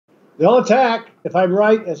They'll attack. If I'm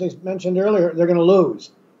right, as I mentioned earlier, they're going to lose.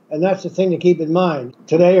 And that's the thing to keep in mind.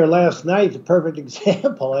 Today or last night is a perfect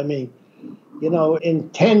example. I mean, in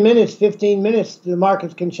 10 minutes, 15 minutes, the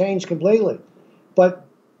markets can change completely. But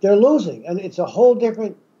they're losing. And it's a whole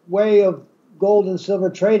different way of gold and silver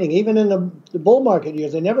trading. Even in the bull market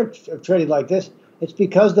years, they never have traded like this. It's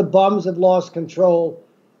because the bums have lost control.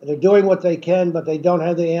 And they're doing what they can, but they don't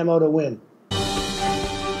have the ammo to win.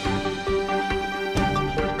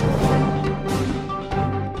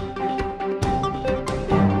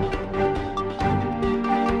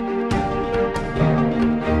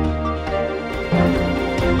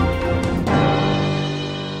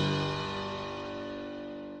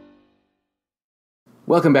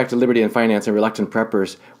 Welcome back to Liberty and Finance and Reluctant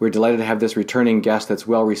Preppers. We're delighted to have this returning guest that's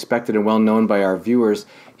well respected and well known by our viewers.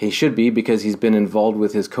 He should be, because he's been involved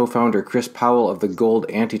with his co-founder Chris Powell of the Gold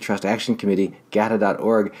Antitrust Action Committee,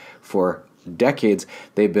 GATA.org, for decades.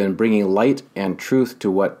 They've been bringing light and truth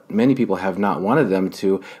to what many people have not wanted them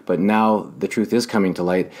to, but now the truth is coming to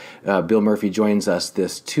light. Bill Murphy joins us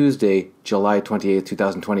this Tuesday, July 28th,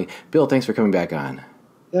 2020. Bill, thanks for coming back on.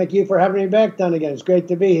 Thank you for having me back, Don, again. It's great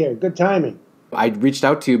to be here. Good timing. I reached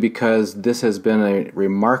out to you because this has been a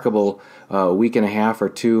remarkable week and a half or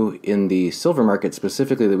two in the silver market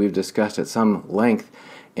specifically that we've discussed at some length.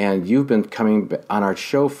 And you've been coming on our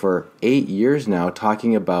show for 8 years now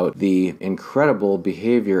talking about the incredible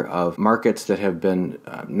behavior of markets that have been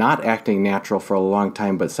not acting natural for a long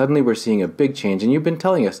time, but suddenly we're seeing a big change. And you've been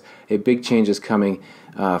telling us a big change is coming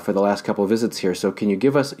for the last couple of visits here. So can you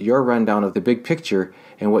give us your rundown of the big picture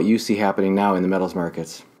and what you see happening now in the metals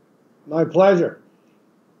markets? My pleasure.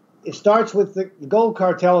 It starts with the gold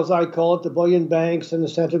cartel, as I call it, the bullion banks and the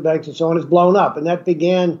central banks and so on, is blown up. And that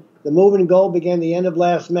began, the move in gold began the end of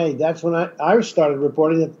last May. That's when I started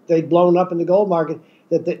reporting that they'd blown up in the gold market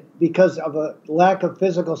because of a lack of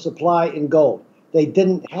physical supply in gold. They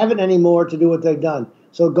didn't have it anymore to do what they've done.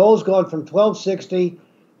 So gold's gone from 1260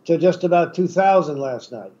 to just about 2,000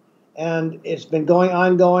 last night. And it's been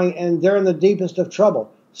ongoing, and they're in the deepest of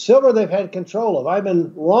trouble. Silver they've had control of. I've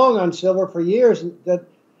been wrong on silver for years that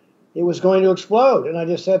it was going to explode. And I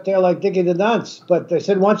just sat there like Dickie the Dunce. But they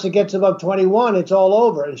said once it gets above 21, it's all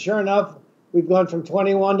over. And sure enough, we've gone from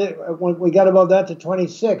 21 to, when we got above that, to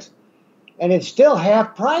 26. And it's still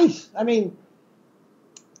half price. I mean,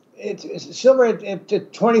 it's silver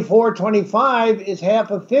at 24, 25 is half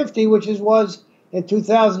of 50, which was in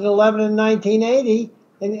 2011 and 1980.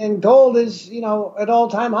 And gold is, at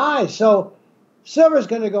all-time highs. So silver is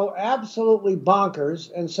going to go absolutely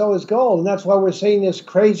bonkers, and so is gold, and that's why we're seeing this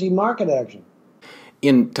crazy market action.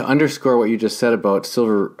 To underscore what you just said about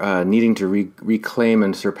silver needing to reclaim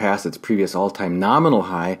and surpass its previous all-time nominal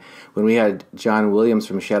high, when we had John Williams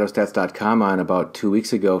from ShadowStats.com on about 2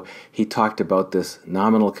 weeks ago, he talked about this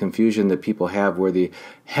nominal confusion that people have where the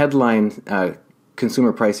headline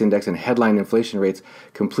consumer price index and headline inflation rates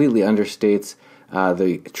completely understates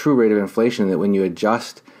the true rate of inflation, that when you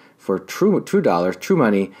adjust for true dollars, true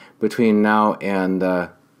money, between now and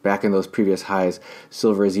back in those previous highs,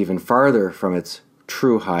 silver is even farther from its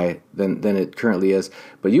true high than it currently is.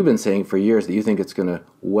 But you've been saying for years that you think it's going to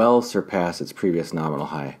well surpass its previous nominal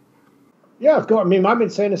high. Yeah, I've been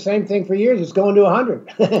saying the same thing for years. It's going to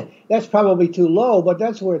 100. That's probably too low, but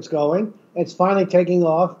that's where it's going. It's finally taking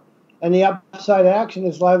off, and the upside action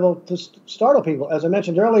is liable to startle people. As I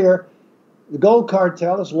mentioned earlier, the gold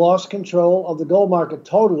cartel has lost control of the gold market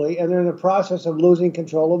totally, and they're in the process of losing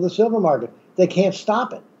control of the silver market. They can't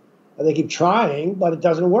stop it. And they keep trying, but it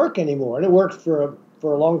doesn't work anymore, and it worked for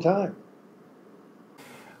a long time.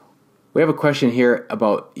 We have a question here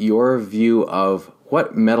about your view of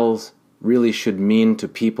what metals really should mean to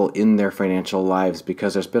people in their financial lives,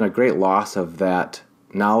 because there's been a great loss of that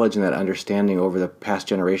knowledge and that understanding over the past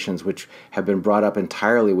generations, which have been brought up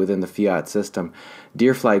entirely within the fiat system.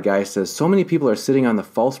 Deerfly Guy says, so many people are sitting on the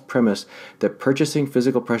false premise that purchasing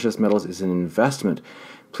physical precious metals is an investment.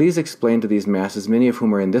 Please explain to these masses, many of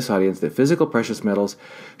whom are in this audience, that physical precious metals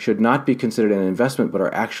should not be considered an investment, but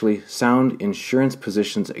are actually sound insurance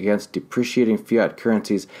positions against depreciating fiat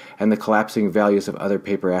currencies and the collapsing values of other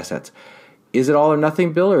paper assets. Is it all or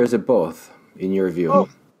nothing, Bill, or is it both, in your view? Oh,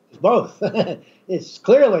 it's both. It's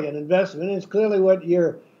clearly an investment. It's clearly what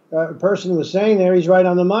your person was saying there. He's right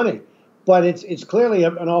on the money. But it's clearly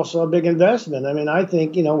and also a big investment. I mean, I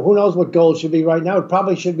think, who knows what gold should be right now. It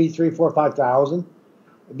probably should be 3,000, 4,000,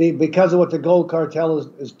 5,000. Because of what the gold cartel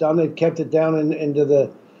has done, they've kept it down into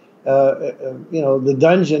the, the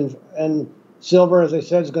dungeon. And silver, as I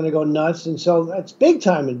said, is going to go nuts. And so that's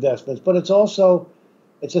big-time investments. But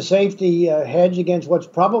it's a safety hedge against what's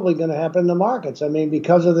probably going to happen in the markets. I mean,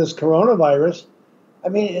 because of this coronavirus, I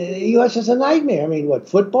mean, the U.S. is a nightmare. I mean, what,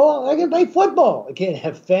 football? I can play football. I can't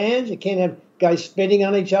have fans. You can't have guys spitting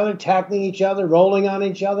on each other, tackling each other, rolling on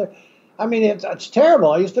each other. I mean, it's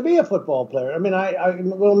terrible. I used to be a football player. I mean, I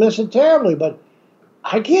will miss it terribly, but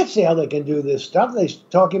I can't see how they can do this stuff. They're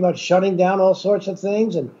talking about shutting down all sorts of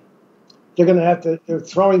things, and they're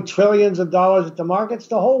throwing trillions of dollars at the markets.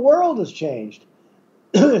 The whole world has changed.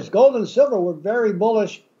 It's gold and silver were very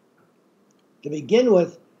bullish to begin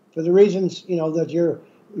with for the reasons, that your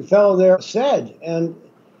fellow there said. And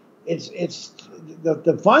it's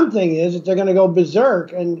the fun thing is that they're going to go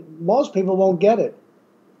berserk, and most people won't get it.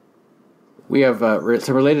 We have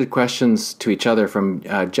some related questions to each other from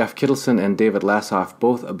Jeff Kittleson and David Lassoff,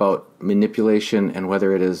 both about manipulation and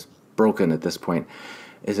whether it is broken at this point.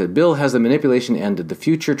 It said, Bill, has the manipulation ended? The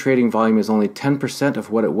future trading volume is only 10%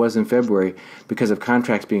 of what it was in February because of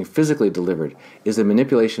contracts being physically delivered. Is the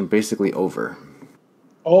manipulation basically over?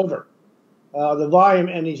 Over. The volume,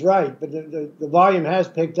 and he's right, but the volume has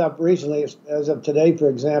picked up recently, as of today, for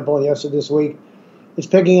example, and yesterday this week. It's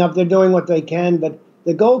picking up. They're doing what they can, but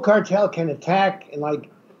the gold cartel can attack and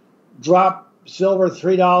drop silver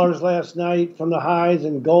 $3 last night from the highs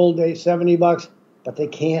and gold $70, but they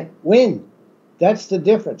can't win. That's the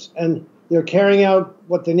difference. And they're carrying out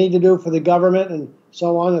what they need to do for the government and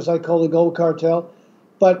so on, as I call the gold cartel.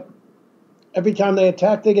 But every time they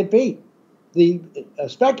attack, they get beat. The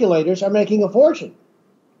speculators are making a fortune.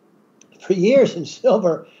 For years in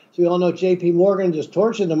silver, as we all know, J.P. Morgan just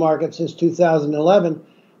tortured the market since 2011.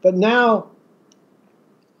 But now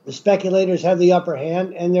the speculators have the upper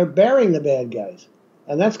hand, and they're burying the bad guys.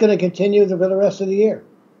 And that's going to continue for the rest of the year.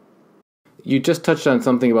 You just touched on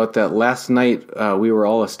something about that. Last night, we were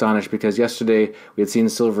all astonished because yesterday we had seen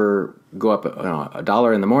silver go up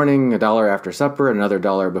 $1 in the morning, $1 after supper, another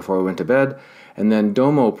 $1 before we went to bed. And then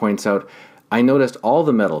Domo points out, I noticed all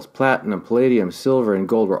the metals, platinum, palladium, silver, and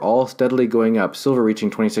gold were all steadily going up, silver reaching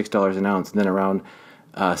 $26 an ounce. And then around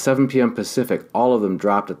 7 p.m. Pacific, all of them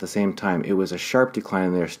dropped at the same time. It was a sharp decline,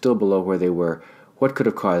 and they're still below where they were. What could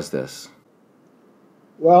have caused this?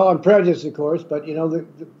 Well, I'm prejudiced, of course, but,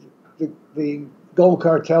 the gold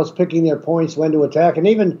cartels picking their points when to attack. And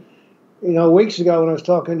even, weeks ago when I was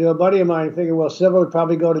talking to a buddy of mine, I figured, well, silver would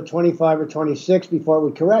probably go to 25 or 26 before it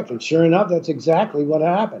would correct. And sure enough, that's exactly what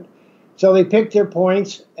happened. So they picked their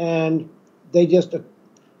points, and they just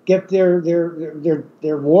get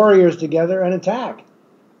their warriors together and attack.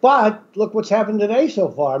 But look what's happened today so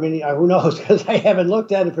far. I mean, who knows, because I haven't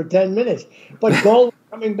looked at it for 10 minutes. But gold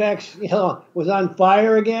coming back, was on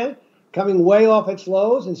fire again, coming way off its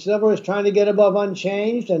lows, and silver is trying to get above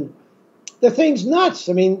unchanged. And the thing's nuts.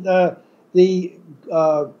 I mean, the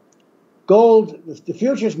gold, the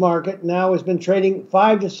futures market now has been trading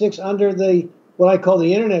 5 to 6 under what I call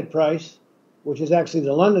the internet price, which is actually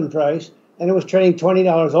the London price, and it was trading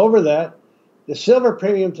 $20 over that. The silver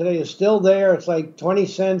premium today is still there. It's like 20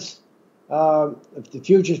 cents. The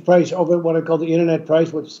futures price over what I call the internet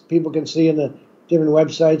price, which people can see in the different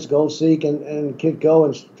websites, GoldSeek and Kitco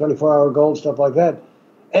and 24-hour gold, stuff like that.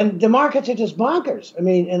 And the markets are just bonkers. I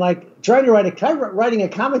mean, and trying to writing a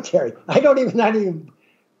commentary. Not even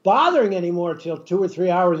bothering anymore till 2 or 3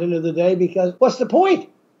 hours into the day, because what's the point?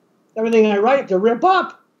 Everything I write to rip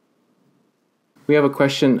up. We have a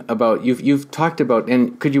question about, you've talked about,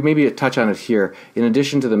 and could you maybe touch on it here? In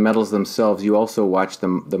addition to the metals themselves, you also watch the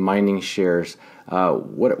mining shares.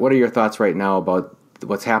 What are your thoughts right now about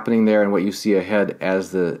what's happening there and what you see ahead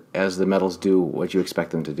as the metals do what you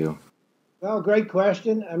expect them to do? Well, great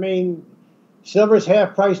question. I mean, silver's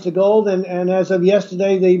half price to gold, and as of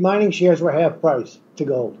yesterday, the mining shares were half price to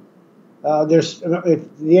gold.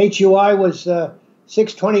 The HUI was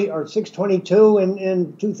 620 or 622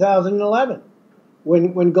 in 2011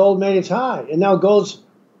 when gold made its high, and now gold's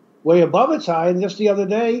way above its high. And just the other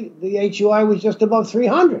day, the HUI was just above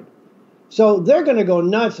 300. So they're going to go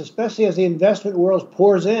nuts, especially as the investment world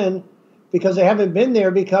pours in, because they haven't been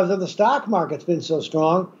there because of the stock market's been so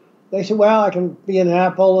strong. They say, well, I can be in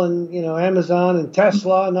Apple and Amazon and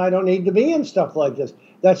Tesla, and I don't need to be in stuff like this.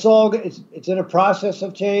 That's all. It's in a process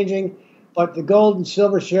of changing, but the gold and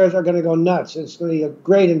silver shares are going to go nuts. It's going to be a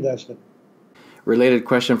great investment. Related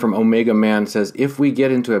question from Omega Man says, if we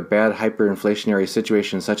get into a bad hyperinflationary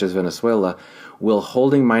situation such as Venezuela, will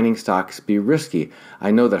holding mining stocks be risky? I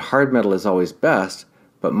know that hard metal is always best,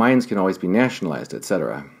 but mines can always be nationalized,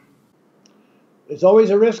 etc. There's always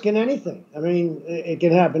a risk in anything. I mean, it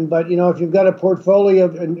can happen, but if you've got a portfolio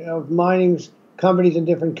of mining companies in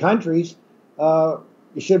different countries, you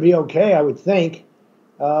should be okay, I would think.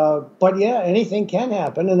 But yeah, anything can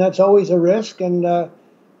happen, and that's always a risk. And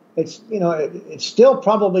it's still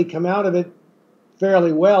probably come out of it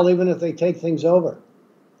fairly well, even if they take things over.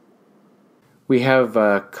 We have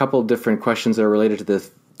a couple different questions that are related to the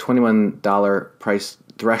 $21 price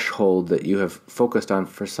threshold that you have focused on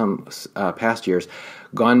for some past years.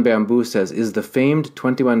 Gone Bamboo says, is the famed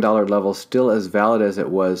 $21 level still as valid as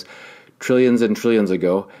it was trillions and trillions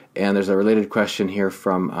ago? And there's a related question here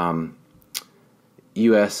from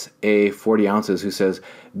USA 40 ounces who says,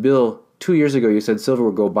 Bill, 2 years ago you said silver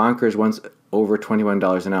would go bonkers once over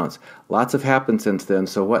 $21 an ounce. Lots have happened since then,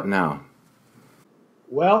 so what now?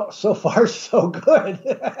 Well, so far so good.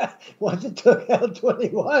 Once it took out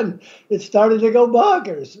 21, it started to go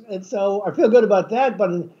bonkers. And so I feel good about that, but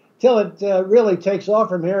until it really takes off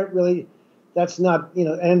from here, that's not,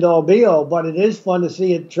 end all be all, but it is fun to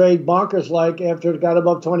see it trade bonkers like after it got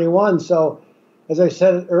above 21. So as I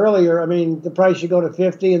said earlier, I mean, the price should go to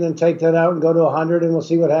 50 and then take that out and go to 100, and we'll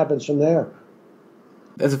see what happens from there.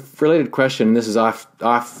 As a related question, this is off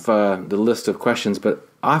the list of questions, but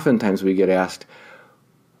oftentimes we get asked,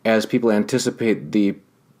 as people anticipate the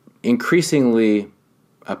increasingly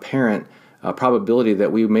apparent probability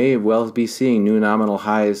that we may well be seeing new nominal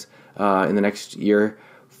highs in the next year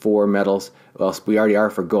for metals. Well, we already are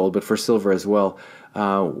for gold, but for silver as well.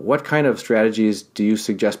 What kind of strategies do you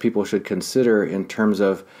suggest people should consider in terms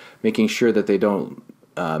of making sure that they don't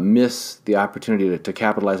miss the opportunity to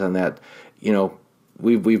capitalize on that?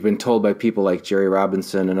 We've been told by people like Jerry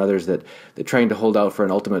Robinson and others that trying to hold out for an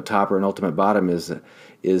ultimate top or an ultimate bottom is a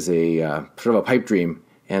sort of a pipe dream.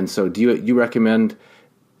 And so do you recommend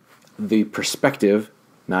the perspective,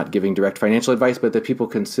 not giving direct financial advice, but that people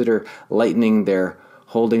consider lightening their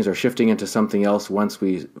holdings or shifting into something else once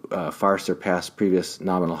we far surpass previous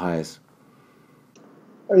nominal highs?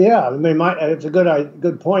 Yeah, I mean, it's a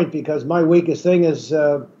good point, because my weakest thing is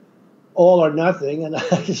all or nothing, and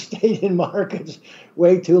I stayed in markets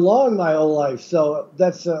way too long my whole life. So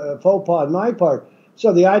that's a faux pas on my part.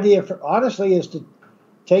 So the idea, honestly, is to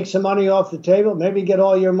take some money off the table, maybe get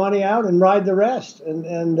all your money out and ride the rest.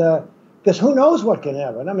 And because who knows what can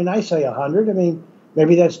happen? I mean, I say 100. I mean,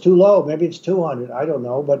 maybe that's too low. Maybe it's 200. I don't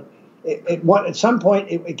know. But at some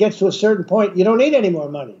point, it gets to a certain point, you don't need any more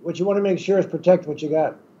money. What you want to make sure is protect what you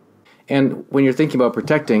got. And when you're thinking about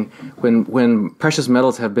protecting, when precious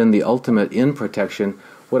metals have been the ultimate in protection,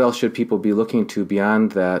 what else should people be looking to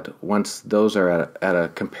beyond that once those are at a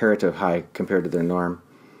comparative high compared to their norm?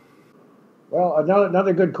 Well,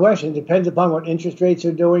 another good question. Depends upon what interest rates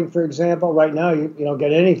are doing, for example. Right now, you don't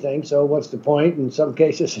get anything, so what's the point? In some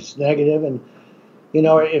cases, it's negative. And,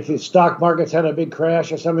 if the stock market's had a big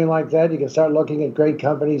crash or something like that, you can start looking at great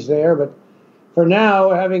companies there. But for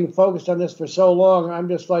now, having focused on this for so long, I'm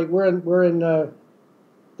just like, we're in the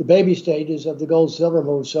baby stages of the gold-silver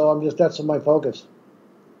move, so that's my focus.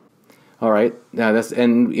 All right.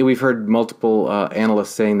 And we've heard multiple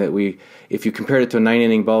analysts saying that if you compared it to a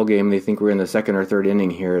 9-inning ball game, they think we're in the second or third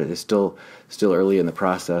inning here. It's still early in the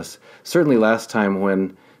process. Certainly, last time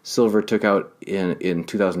when silver took out in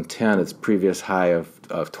 2010 its previous high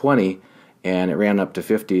of 20, and it ran up to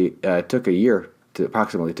 50, it took a year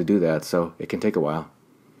approximately to do that, so it can take a while.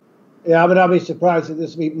 Yeah, but I'll be surprised that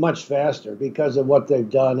this will be much faster because of what they've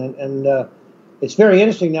done, and it's very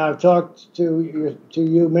interesting. Now, I've talked to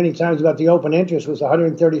you many times about the open interest was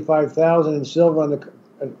 135,000 in silver on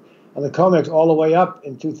the COMEX all the way up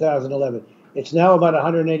in 2011. It's now about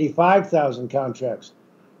 185,000 contracts.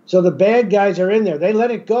 So the bad guys are in there. They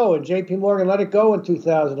let it go, and J.P. Morgan let it go in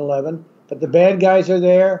 2011, but the bad guys are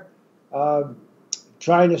there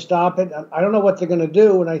trying to stop it. I don't know what they're going to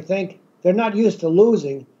do, and I think they're not used to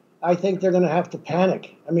losing. I think they're going to have to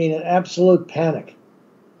panic. I mean, an absolute panic.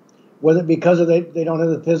 Whether because they don't have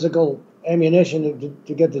the physical ammunition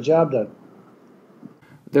to get the job done.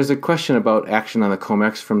 There's a question about action on the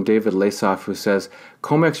COMEX from David Lasoff, who says,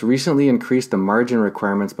 COMEX recently increased the margin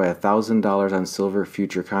requirements by $1,000 on silver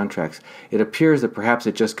future contracts. It appears that perhaps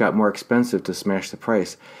it just got more expensive to smash the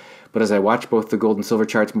price. But as I watch both the gold and silver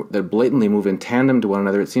charts that blatantly move in tandem to one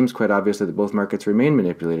another, it seems quite obvious that both markets remain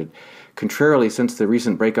manipulated. Contrarily, since the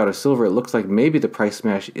recent breakout of silver, it looks like maybe the price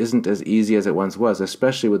smash isn't as easy as it once was,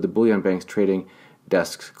 especially with the bullion banks trading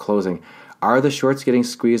desks closing. Are the shorts getting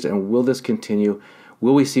squeezed, and will this continue?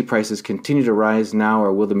 Will we see prices continue to rise now,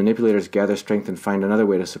 or will the manipulators gather strength and find another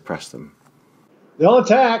way to suppress them? They'll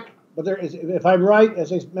attack, but if I'm right,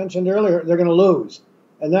 as I mentioned earlier, they're going to lose.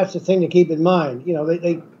 And that's the thing to keep in mind.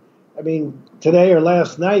 Today or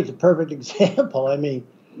last night is a perfect example. In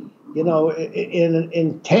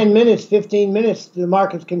 10 minutes, 15 minutes, the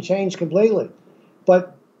markets can change completely.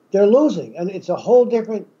 But they're losing, and it's a whole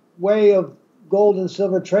different way of gold and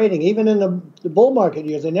silver trading. Even in the bull market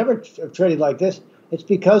years, they never have traded like this. It's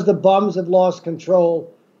because the bums have lost control,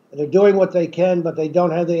 and they're doing what they can, but they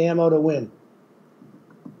don't have the ammo to win.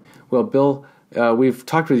 Well, Bill, We've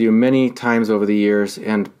talked with you many times over the years,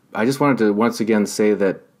 and I just wanted to once again say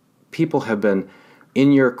that people have been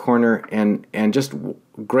in your corner and just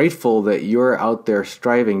grateful that you're out there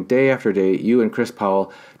striving day after day, you and Chris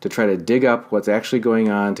Powell, to try to dig up what's actually going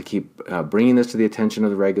on, to keep bringing this to the attention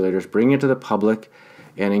of the regulators, bringing it to the public,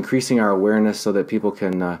 and increasing our awareness so that people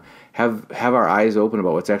can have our eyes open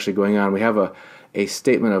about what's actually going on. We have a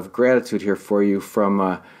statement of gratitude here for you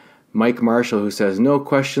from Mike Marshall, who says, "No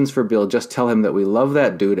questions for Bill. Just tell him that we love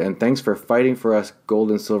that dude, and thanks for fighting for us gold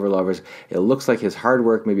and silver lovers. It looks like his hard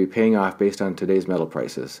work may be paying off based on today's metal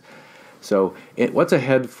prices." So, what's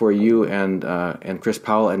ahead for you and Chris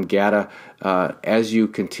Powell and GATA as you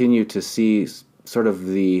continue to see sort of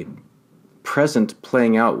the present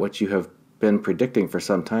playing out what you have been predicting for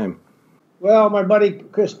some time? Well, my buddy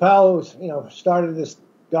Chris Powell, started this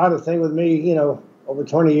GATA thing with me, over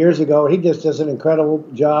 20 years ago. He just does an incredible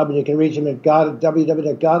job, and you can reach him at www.gata.org.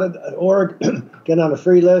 Get on a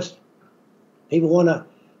free list. People want to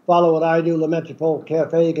follow what I do, La Metropole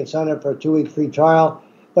Cafe. You can sign up for a 2-week free trial.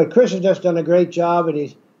 But Chris has just done a great job, and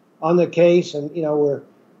he's on the case, and we're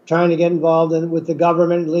trying to get involved with the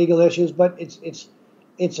government and legal issues. But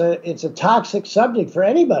it's a toxic subject for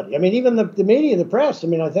anybody. I mean, even the media, the press. I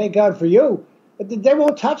mean, I thank God for you, but they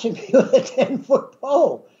won't touch it with a 10-foot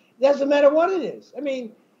pole. It doesn't matter what it is. I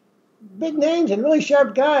mean, big names and really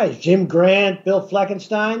sharp guys. Jim Grant, Bill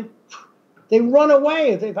Fleckenstein. They run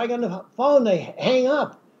away. If I get on the phone, they hang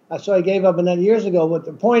up. So I gave up on that years ago. But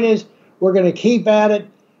the point is, we're going to keep at it.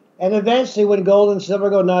 And eventually, when gold and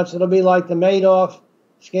silver go nuts, it'll be like the Madoff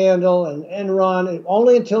scandal and Enron.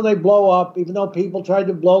 Only until they blow up, even though people tried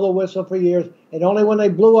to blow the whistle for years. And only when they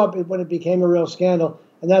blew up when it became a real scandal.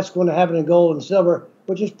 And that's going to happen in gold and silver,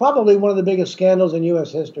 which is probably one of the biggest scandals in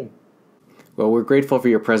U.S. history. Well, we're grateful for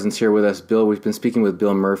your presence here with us, Bill. We've been speaking with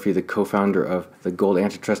Bill Murphy, the co-founder of the Gold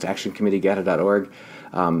Antitrust Action Committee, GATA.org.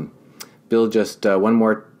 Bill, just one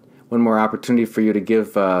more opportunity for you to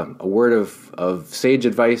give a word of sage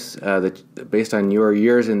advice that based on your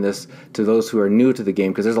years in this to those who are new to the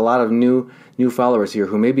game, because there's a lot of new followers here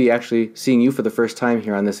who may be actually seeing you for the first time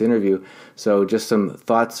here on this interview. So just some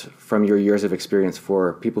thoughts from your years of experience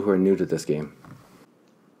for people who are new to this game.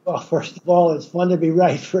 Well, first of all, it's fun to be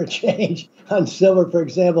right for a change on silver, for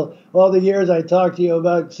example. All the years I talked to you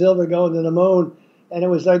about silver going to the moon, and it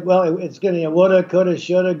was like, well, it's going to, woulda, coulda,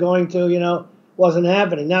 shoulda, going to, wasn't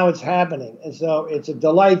happening. Now it's happening. And so it's a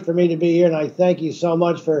delight for me to be here, and I thank you so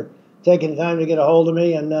much for taking the time to get a hold of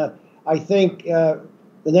me. And I think the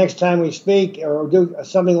next time we speak or do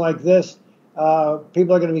something like this,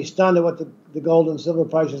 people are going to be stunned at what the gold and silver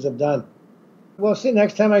prices have done. We'll see.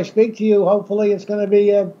 Next time I speak to you, hopefully it's going to be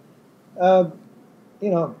a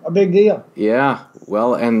big deal. Yeah.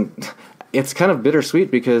 Well, and it's kind of bittersweet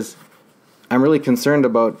because I'm really concerned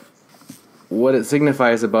about what it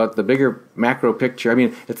signifies about the bigger macro picture. I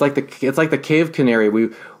mean, it's like the cave canary.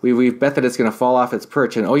 We bet that it's going to fall off its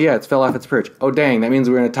perch, and oh yeah, it's fell off its perch. Oh dang, that means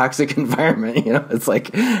we're in a toxic environment. It's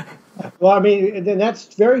like. Well, I mean,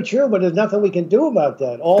 that's very true, but there's nothing we can do about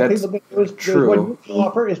that. All people can do is what you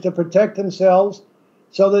offer is to protect themselves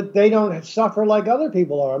so that they don't suffer like other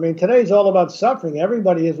people are. I mean, today's all about suffering.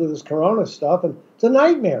 Everybody is with this corona stuff, and it's a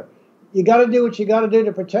nightmare. You got to do what you got to do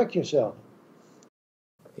to protect yourself.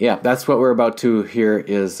 Yeah, that's what we're about to here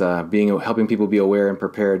is helping people be aware and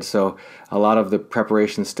prepared. So a lot of the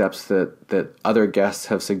preparation steps that other guests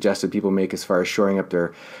have suggested people make as far as shoring up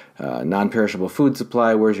their non-perishable food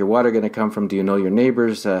supply. Where's your water going to come from? Do you know your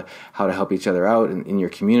neighbors? How to help each other out in your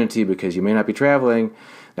community because you may not be traveling,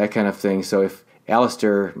 that kind of thing. So if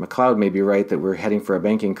Alistair McLeod may be right that we're heading for a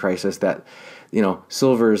banking crisis, that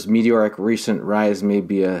silver's meteoric recent rise may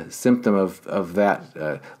be a symptom of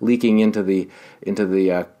that leaking into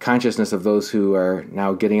the consciousness of those who are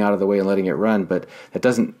now getting out of the way and letting it run. But that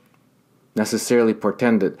doesn't necessarily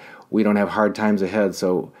portend that we don't have hard times ahead.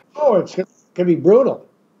 So it's going to be brutal.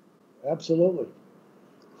 Absolutely.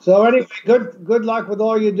 So anyway, good luck with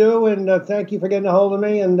all you do, and thank you for getting a hold of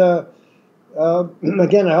me. And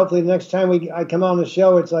again, hopefully the next time I come on the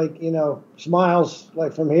show, it's like smiles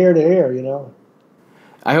like from here to here.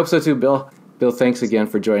 I hope so too, Bill. Bill, thanks again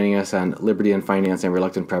for joining us on Liberty and Finance and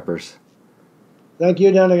Reluctant Preppers. Thank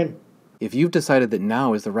you, Dunnigan. If you've decided that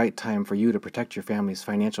now is the right time for you to protect your family's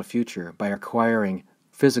financial future by acquiring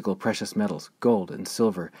physical precious metals, gold and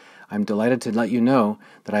silver, I'm delighted to let you know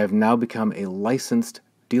that I have now become a licensed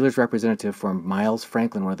dealer's representative for Miles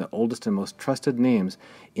Franklin, one of the oldest and most trusted names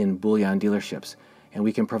in bullion dealerships. And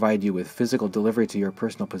we can provide you with physical delivery to your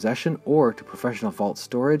personal possession or to professional vault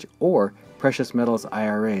storage or precious metals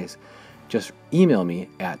IRAs. Just email me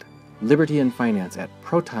at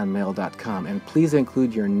libertyandfinance@protonmail.com, and please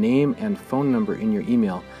include your name and phone number in your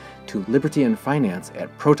email to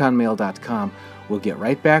libertyandfinance@protonmail.com. We'll get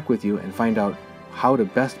right back with you and find out how to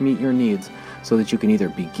best meet your needs so that you can either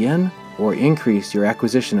begin or increase your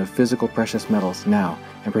acquisition of physical precious metals now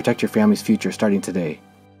and protect your family's future starting today.